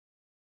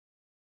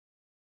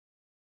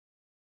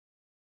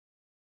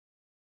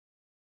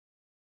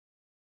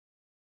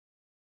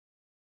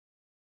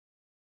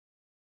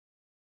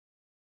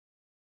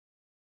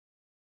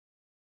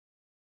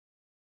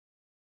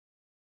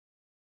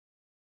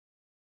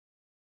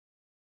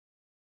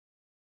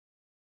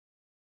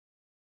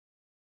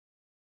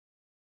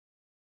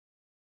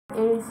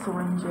ear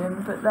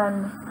syringing, but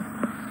then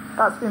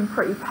that's been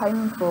pretty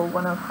painful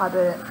when I've had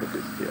it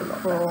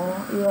before.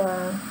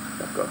 Yeah.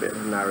 I've got a bit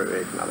of a narrow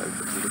ear canal and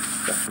I'm just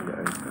stretching it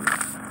open.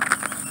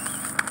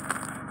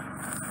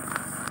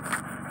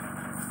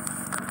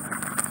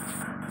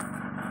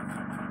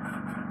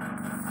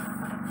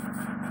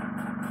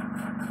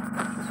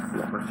 Just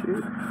flop my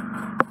tube.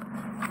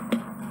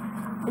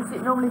 Is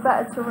it normally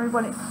better to remove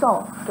when it's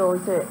soft, or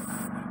is it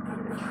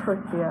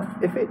trickier?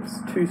 If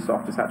it's too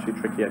soft, it's actually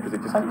trickier because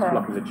it just keeps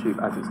blocking the tube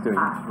as it's doing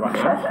right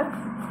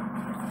now.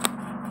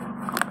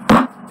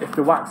 If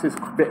the wax is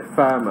a bit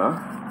firmer,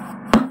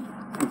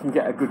 you can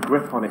get a good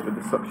grip on it with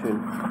the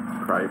suction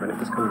probe and it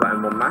just comes out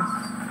in one mass.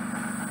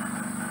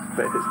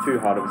 But if it's too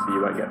hard, obviously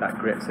you won't get that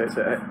grip. So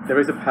there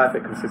is a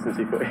perfect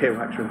consistency for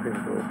earwax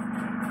removal.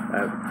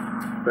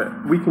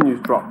 But we can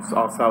use drops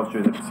ourselves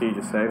during the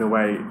procedure, so in a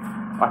way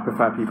I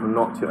prefer people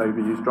not to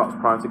overuse drops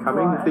prior to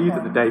coming. If they use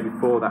it the day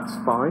before, that's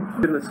fine.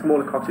 In the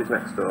smaller cottage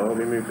next door,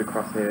 we moved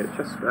across here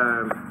just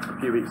a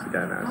few weeks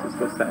ago now, so it's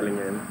still settling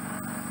in.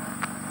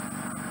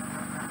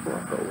 Well,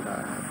 I've got all that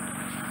out.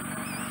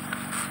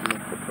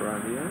 Knock up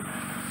around the edge.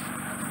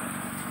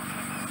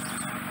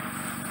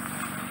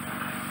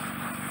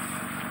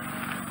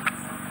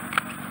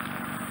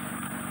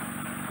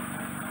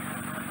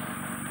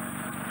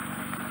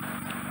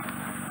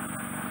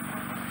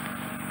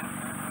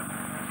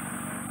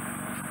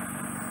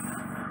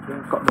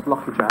 I've got the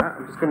blockage out.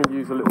 I'm just going to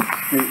use a little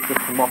scoop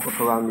just to mop up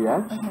around the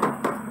edge.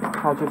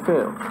 How do you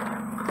feel?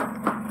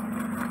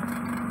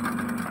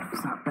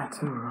 Is that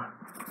better?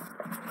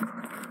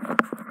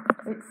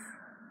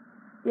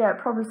 Yeah, it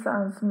probably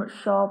sounds much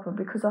sharper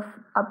because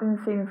I've been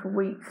feeling for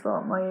weeks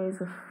like my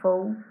ears are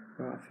full.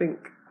 Well, I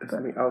think there's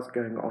something else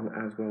going on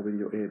as well with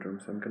your eardrum,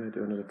 so I'm going to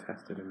do another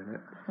test in a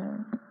minute.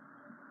 Okay.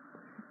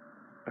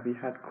 Have you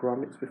had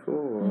grommets before,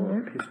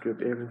 or a history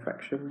of ear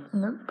infections?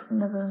 Nope,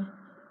 never.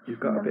 You've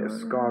got a bit of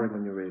scarring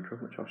on your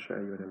eardrum, which I'll show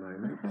you in a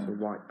moment. It's a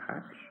white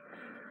patch.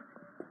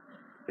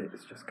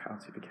 It's just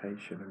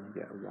calcification and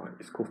you get a white.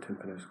 It's called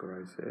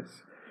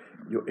tympanosclerosis.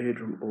 Your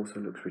eardrum also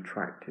looks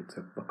retracted,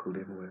 so buckled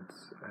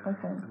inwards.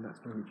 And that's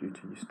normally due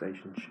to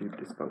Eustachian Tube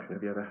dysfunction.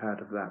 Have you ever heard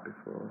of that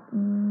before?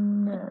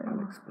 No.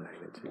 I'll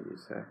explain it to you.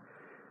 So,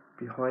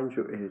 behind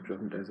your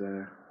eardrum there's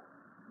a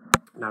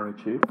narrow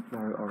tube,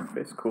 narrow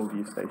orifice called the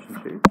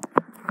Eustachian Tube.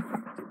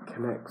 It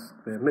connects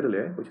the middle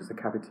ear, which is the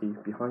cavity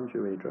behind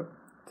your eardrum,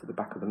 to the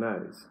back of the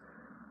nose.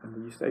 And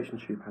the Eustachian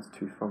Tube has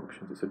two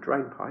functions. It's a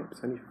drain pipe,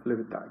 so any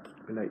fluid that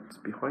accumulates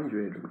behind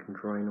your eardrum can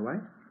drain away.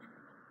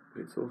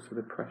 But it's also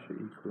the pressure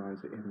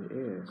equaliser in the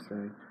ear.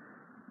 So,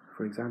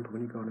 for example,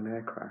 when you go on an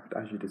aircraft,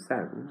 as you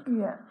descend,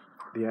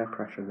 the air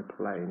pressure in the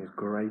plane is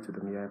greater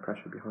than the air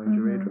pressure behind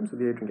your eardrum. So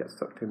the eardrum gets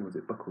sucked inwards,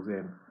 it buckles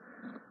in.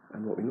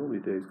 And what we normally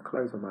do is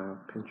close our mouth,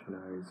 pinch your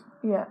nose,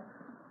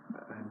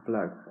 and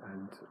blow.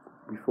 And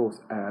we force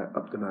air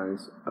up the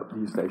nose, up the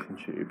Eustachian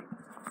Tube,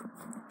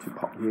 to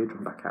pop the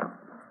eardrum back out.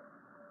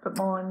 But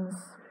mine's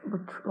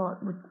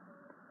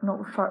not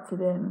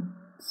retracted in.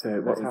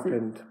 So what's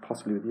happened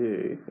possibly with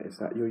you is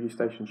that your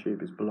Eustachian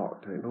Tube is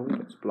blocked, and it normally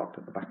gets blocked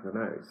at the back of the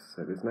nose.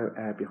 So there's no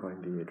air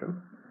behind the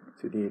eardrum.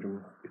 So the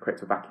eardrum, it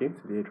creates a vacuum,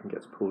 so the eardrum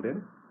gets pulled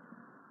in.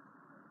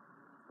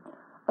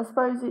 I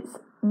suppose it's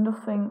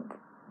nothing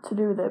to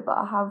do with it, but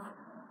I have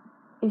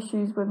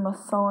issues with my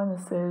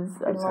sinuses.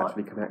 It's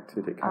actually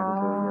connected, it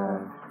can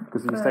do,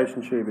 because the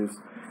Eustachian Tube is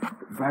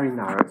very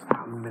narrow, it's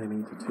about 1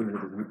 millimetre, 2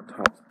 millimetres at the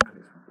top, and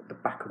it's at the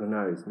back of the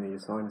nose near your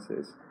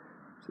sinuses.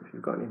 So if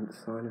you've got any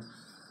sinus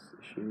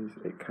issues,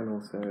 it can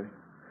also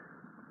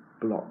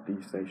block the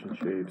Eustachian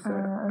Tube. So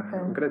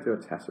I'm going to do a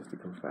test just to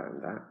confirm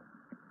that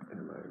in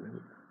a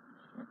moment.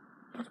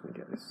 Just going to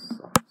get this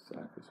soft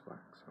surface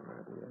wax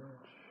around the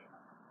edge.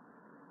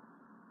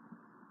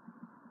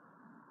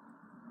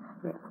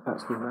 Yeah,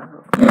 that's all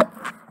now.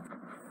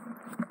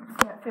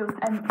 Yeah, it feels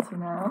empty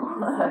now.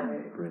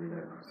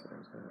 Brilliant. So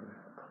let's have a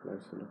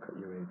closer look at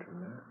your eardrum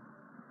there.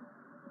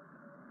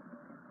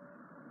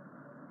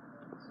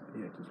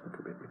 Yeah, just look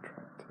a bit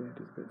retracted,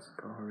 there's a bit of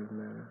scarring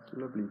there. It's a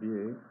lovely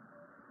view.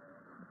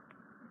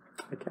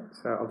 Okay,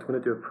 so I'm going to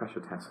do a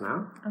pressure test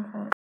now.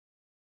 Okay.